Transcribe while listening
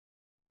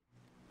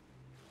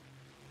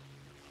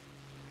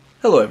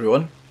Hello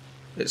everyone,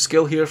 it's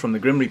Skill here from the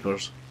Grim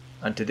Reapers,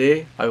 and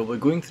today I will be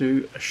going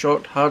through a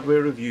short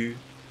hardware review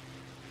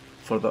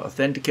for the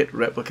Authentikit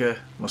replica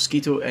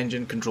Mosquito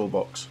engine control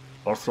box,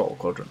 or throttle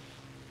quadrant.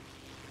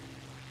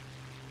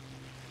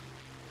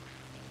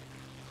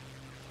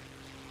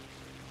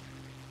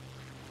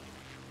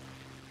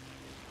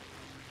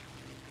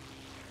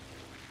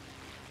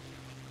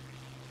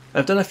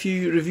 I've done a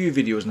few review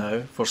videos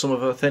now for some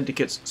of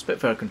Authentikit's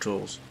Spitfire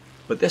controls,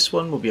 but this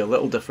one will be a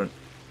little different.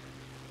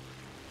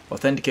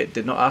 Authentikit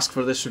did not ask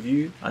for this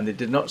review and they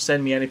did not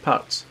send me any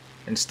parts.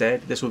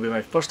 Instead, this will be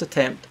my first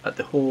attempt at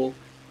the whole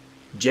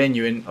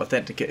genuine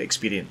Authentikit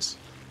experience.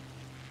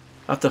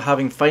 After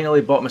having finally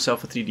bought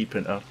myself a 3D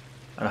printer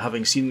and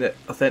having seen the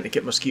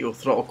Authentikit Mosquito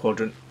Throttle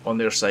quadrant on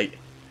their site,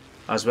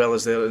 as well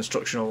as their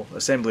instructional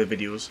assembly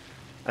videos,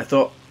 I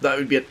thought that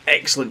would be an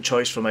excellent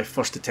choice for my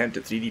first attempt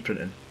at 3D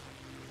printing.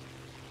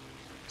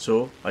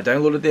 So I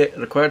downloaded the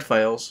required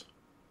files,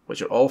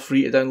 which are all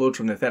free to download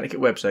from the Authentikit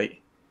website,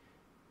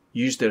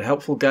 used their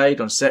helpful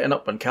guide on setting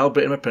up and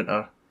calibrating my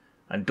printer,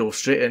 and dove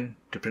straight in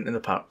to printing the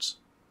parts.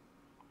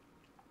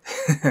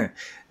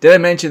 Did I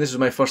mention this was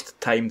my first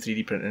time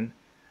 3D printing?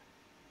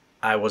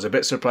 I was a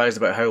bit surprised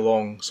about how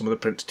long some of the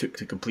prints took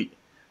to complete,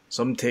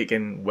 some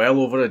taking well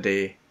over a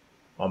day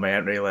on my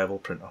entry level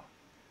printer.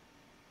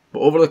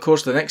 But over the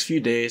course of the next few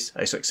days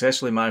I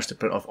successfully managed to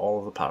print off all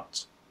of the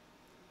parts.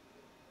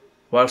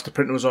 Whilst the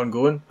printing was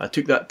ongoing, I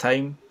took that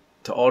time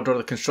to order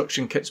the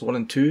construction kits 1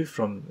 and 2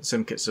 from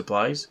SimKit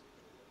Supplies,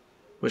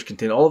 which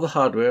contain all of the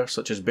hardware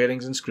such as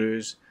bearings and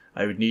screws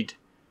I would need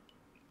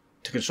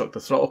to construct the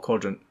throttle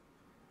quadrant.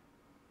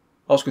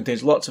 Also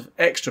contains lots of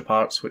extra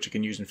parts which I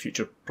can use in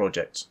future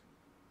projects.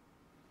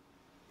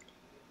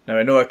 Now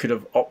I know I could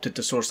have opted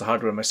to source the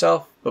hardware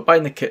myself, but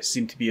buying the kits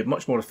seemed to be a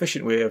much more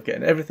efficient way of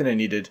getting everything I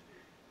needed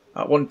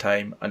at one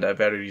time and at a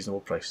very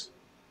reasonable price.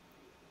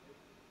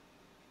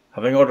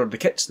 Having ordered the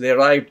kits, they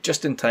arrived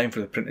just in time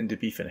for the printing to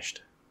be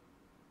finished.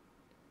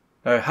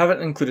 Now I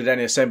haven't included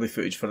any assembly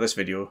footage for this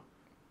video.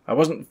 I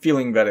wasn't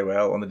feeling very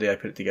well on the day I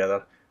put it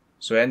together,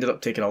 so it ended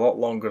up taking a lot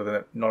longer than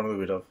it normally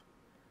would have.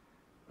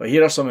 But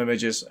here are some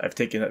images I've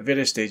taken at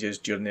various stages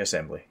during the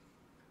assembly.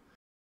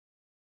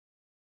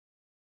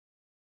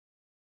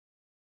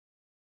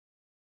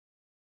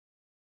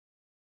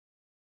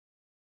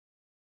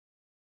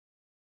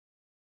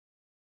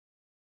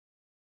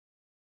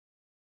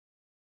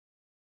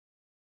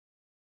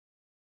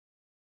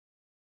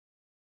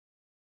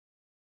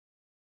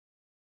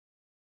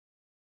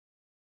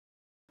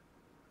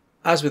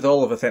 As with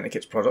all of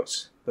Authentikit's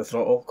products, the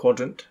throttle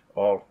quadrant,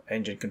 or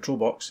engine control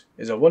box,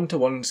 is a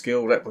 1:1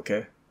 scale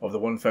replica of the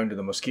one found in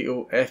the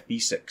Mosquito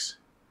FB6,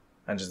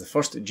 and is the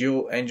first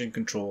dual engine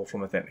control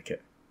from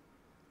Authentikit.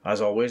 As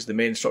always, the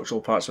main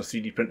structural parts are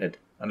 3D printed,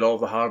 and all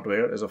of the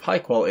hardware is of high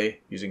quality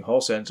using Hall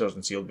sensors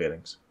and sealed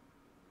bearings.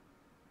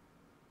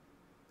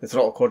 The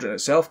throttle quadrant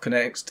itself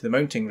connects to the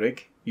mounting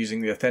rig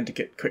using the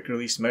Authentikit quick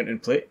release mounting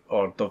plate,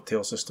 or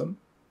dovetail system,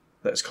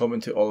 that is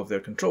common to all of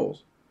their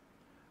controls.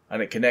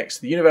 And it connects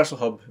to the universal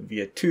hub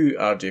via 2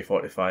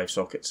 RJ45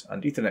 sockets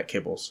and Ethernet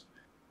cables.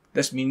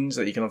 This means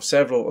that you can have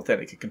several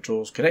Authentikit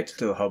controls connected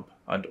to the hub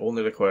and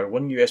only require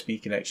one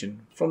USB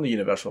connection from the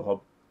universal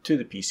hub to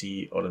the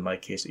PC, or in my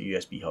case a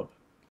USB hub.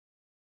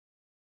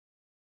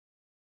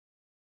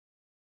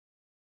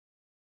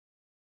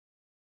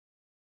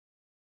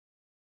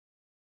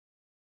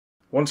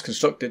 Once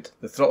constructed,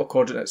 the throttle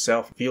quadrant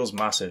itself feels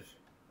massive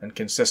and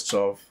consists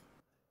of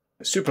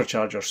a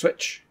supercharger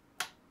switch,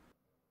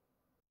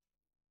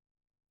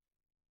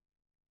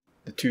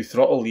 the 2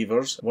 throttle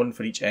levers, one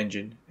for each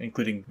engine,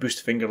 including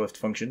boost finger lift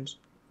functions,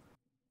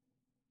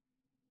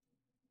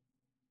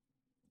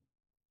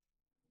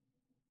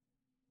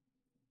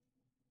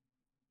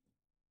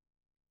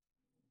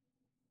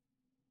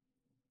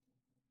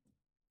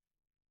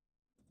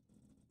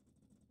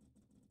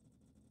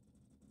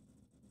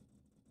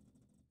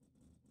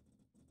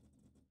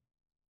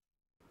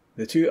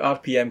 the 2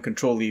 RPM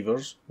control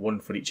levers, one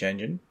for each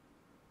engine,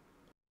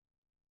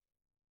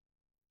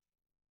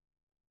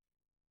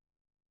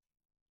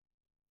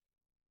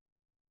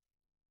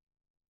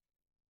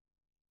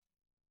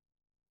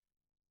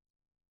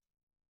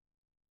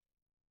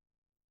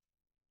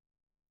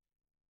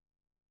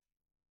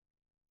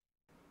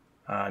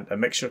 and a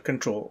mixture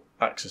control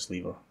axis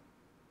lever.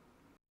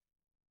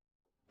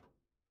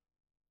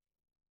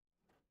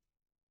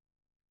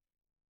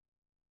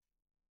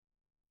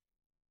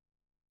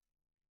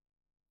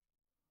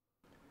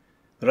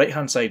 The right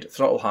hand side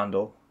throttle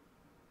handle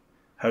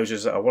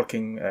houses a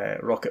working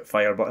rocket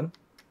fire button.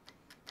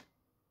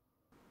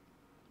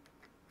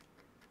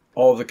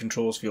 All of the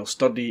controls feel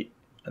sturdy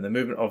and the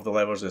movement of the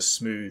levers is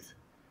smooth.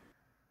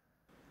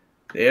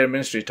 The air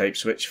ministry type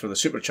switch for the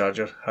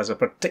supercharger has a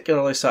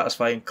particularly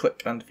satisfying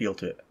click and feel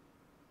to it.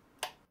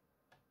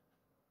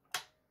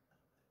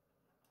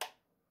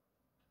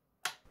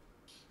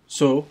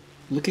 So,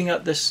 looking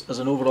at this as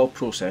an overall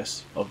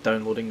process of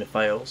downloading the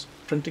files,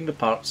 printing the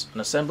parts and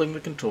assembling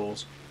the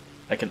controls,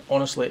 I can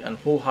honestly and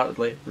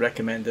wholeheartedly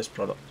recommend this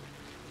product.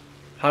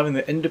 Having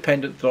the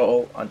independent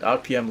throttle and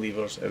RPM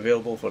levers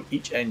available for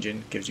each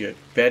engine gives you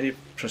very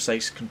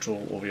precise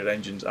control over your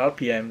engine's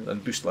RPMs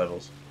and boost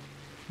levels,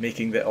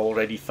 making the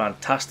already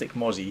fantastic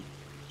Mozzie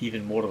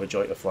even more of a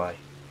joy to fly.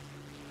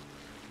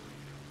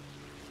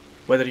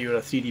 Whether you're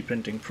a 3D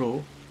printing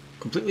pro,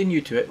 completely new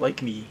to it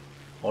like me,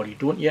 or you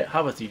don't yet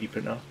have a 3D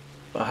printer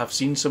but have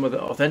seen some of the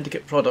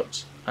Authentikit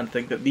products and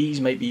think that these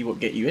might be what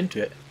get you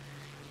into it,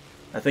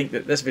 I think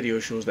that this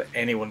video shows that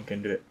anyone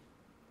can do it.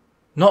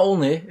 Not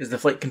only is the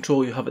flight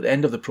control you have at the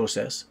end of the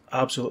process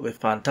absolutely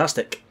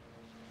fantastic,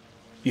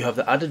 you have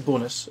the added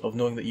bonus of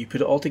knowing that you put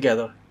it all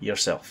together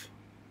yourself.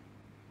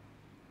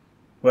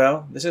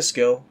 Well, this is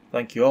Skill.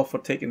 Thank you all for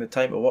taking the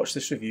time to watch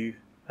this review,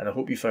 and I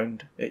hope you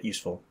found it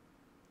useful.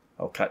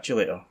 I'll catch you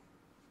later.